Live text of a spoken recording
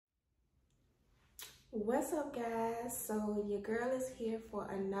What's up, guys? So your girl is here for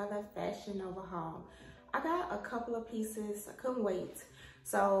another Fashion Nova haul. I got a couple of pieces. I couldn't wait,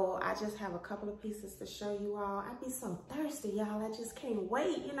 so I just have a couple of pieces to show you all. I be so thirsty, y'all. I just can't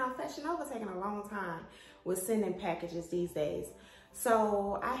wait. You know, Fashion Nova taking a long time with sending packages these days.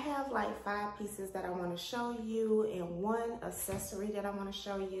 So I have like 5 pieces that I want to show you and 1 accessory that I want to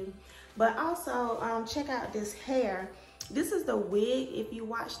show you. But also check out this hair. This is the wig. If you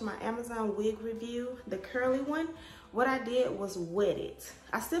watched my Amazon wig review, the curly one, what I did was wet it.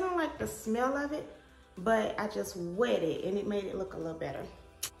 I still don't like the smell of it, but I just wet it and it made it look a little better.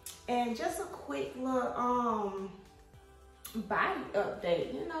 And just a quick little body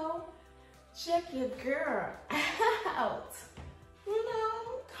update, you know, check your girl out, you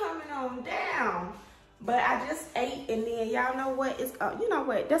know, coming on down. But I just ate, and then y'all know what, it's you know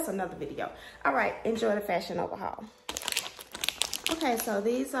what, that's another video. All right, enjoy the Fashion Nova haul. Okay, so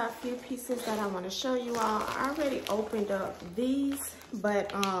these are a few pieces that I want to show you all. I already opened up these,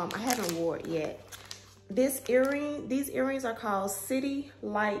 but I haven't wore it yet. These earrings are called City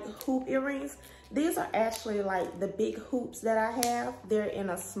Light hoop earrings. These are actually like the big hoops that I have. They're in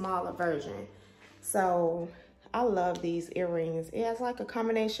a smaller version. So I love these earrings. It has like a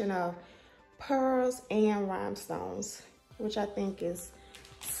combination of pearls and rhinestones, which I think is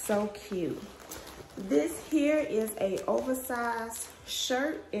so cute. This here is a oversized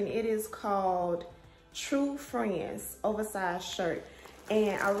shirt, and it is called True Friends oversized shirt.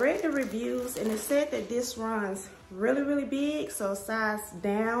 And I read the reviews, and it said that this runs really, really big, so size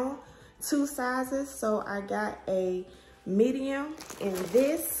down 2 sizes. So I got a medium in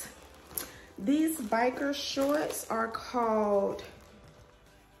this. These biker shorts are called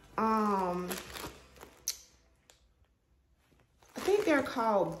I think they're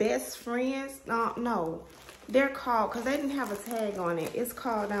called Best Friends. No, they're called, because they didn't have a tag on it. It's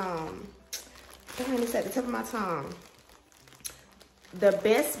called, it's at the tip of my tongue. The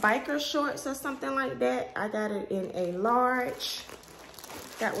Best Biker Shorts or something like that. I got it in a large.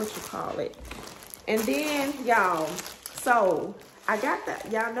 Got what you call it. And then, y'all, so I got that.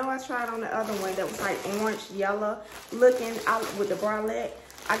 Y'all know I tried on the other one that was like orange, yellow looking out with the bralette.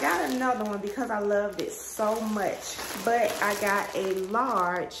 I got another one because I loved it so much, but I got a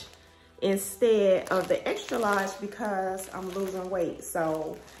large instead of the extra large because I'm losing weight.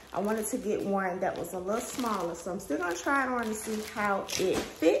 So I wanted to get one that was a little smaller. So I'm still gonna try it on to see how it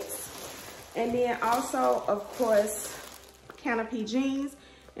fits. And then also, of course, Canopy jeans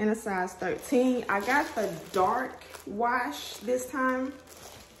in a size 13. I got the dark wash this time,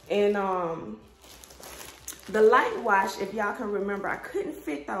 and the light wash, if y'all can remember, I couldn't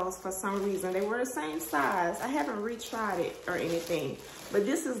fit those for some reason. They were the same size. I haven't retried it or anything, but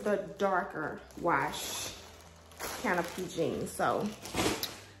this is the darker wash Canopy jeans. So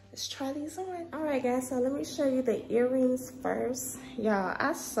let's try these on. All right, guys, so let me show you the earrings first. Y'all,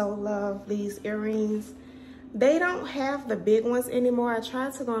 I so love these earrings. They don't have the big ones anymore. I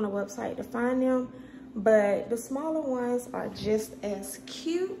tried to go on the website to find them, but the smaller ones are just as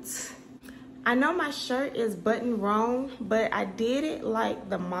cute. I know my shirt is buttoned wrong, but I did it like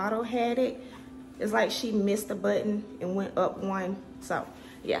the model had it. It's like she missed a button and went up one. So,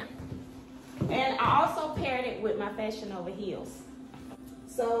 yeah. And I also paired it with my Fashion Nova heels.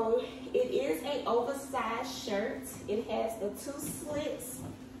 So, it is an oversized shirt. It has the 2 slits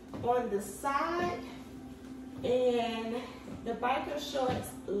on the side. And the biker shorts,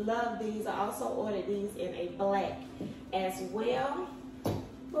 love these. I also ordered these in a black as well.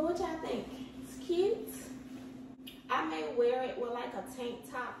 But what y'all think? Cute. I may wear it with like a tank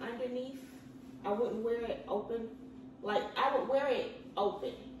top underneath. I wouldn't wear it open. Like, I would wear it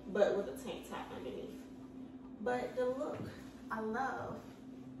open, but with a tank top underneath. But the look, I love.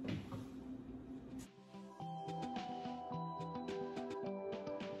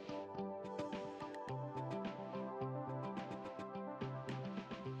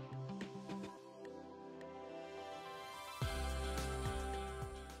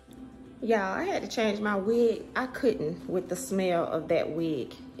 Y'all, I had to change my wig. I couldn't with the smell of that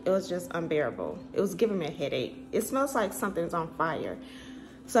wig. It was just unbearable. It was giving me a headache. It smells like something's on fire.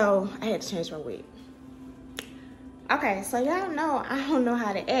 So I had to change my wig. Okay, so y'all know I don't know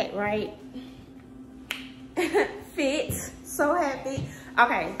how to act, right? Fit, so happy.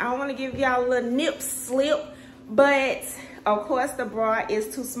 Okay, I don't want to give y'all a little nip slip, but of course the bra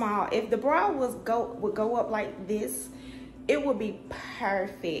is too small. If the bra would go up like this, it would be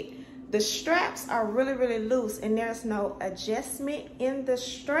perfect. The straps are really, really loose, and there's no adjustment in the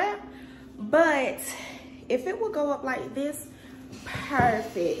strap. But if it would go up like this,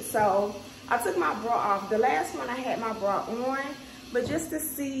 perfect. So I took my bra off. The last one I had my bra on, but just to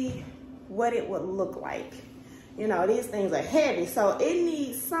see what it would look like. You know, these things are heavy, so it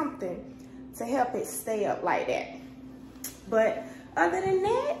needs something to help it stay up like that. But other than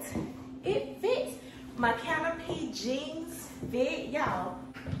that, it fits. My Canopy jeans fit, y'all.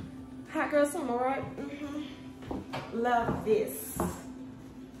 Hot girl summer, right? Love this.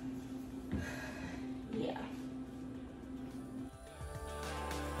 Yeah.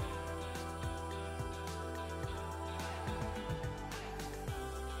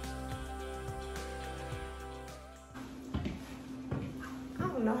 I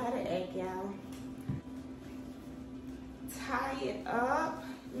don't know how to act, y'all. Tie it up,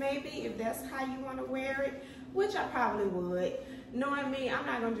 maybe, if that's how you want to wear it, which I probably would. Knowing me, I'm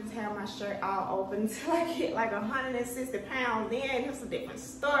not gonna just have my shirt all open until I get like 160 pounds. Then it's a different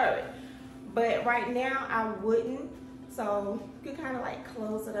story. But right now, I wouldn't. So you can kind of like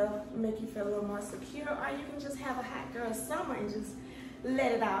close it up, make you feel a little more secure, or you can just have a hot girl summer and just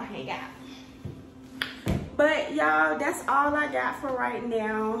let it all hang out. But y'all, that's all I got for right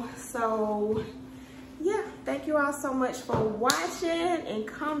now. So yeah, thank you all so much for watching, and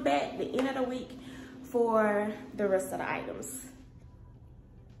come back the end of the week for the rest of the items.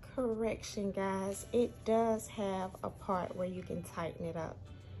 Correction, guys, it does have a part where you can tighten it up.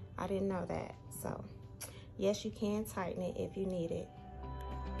 I didn't know that. So yes, you can tighten it if you need it.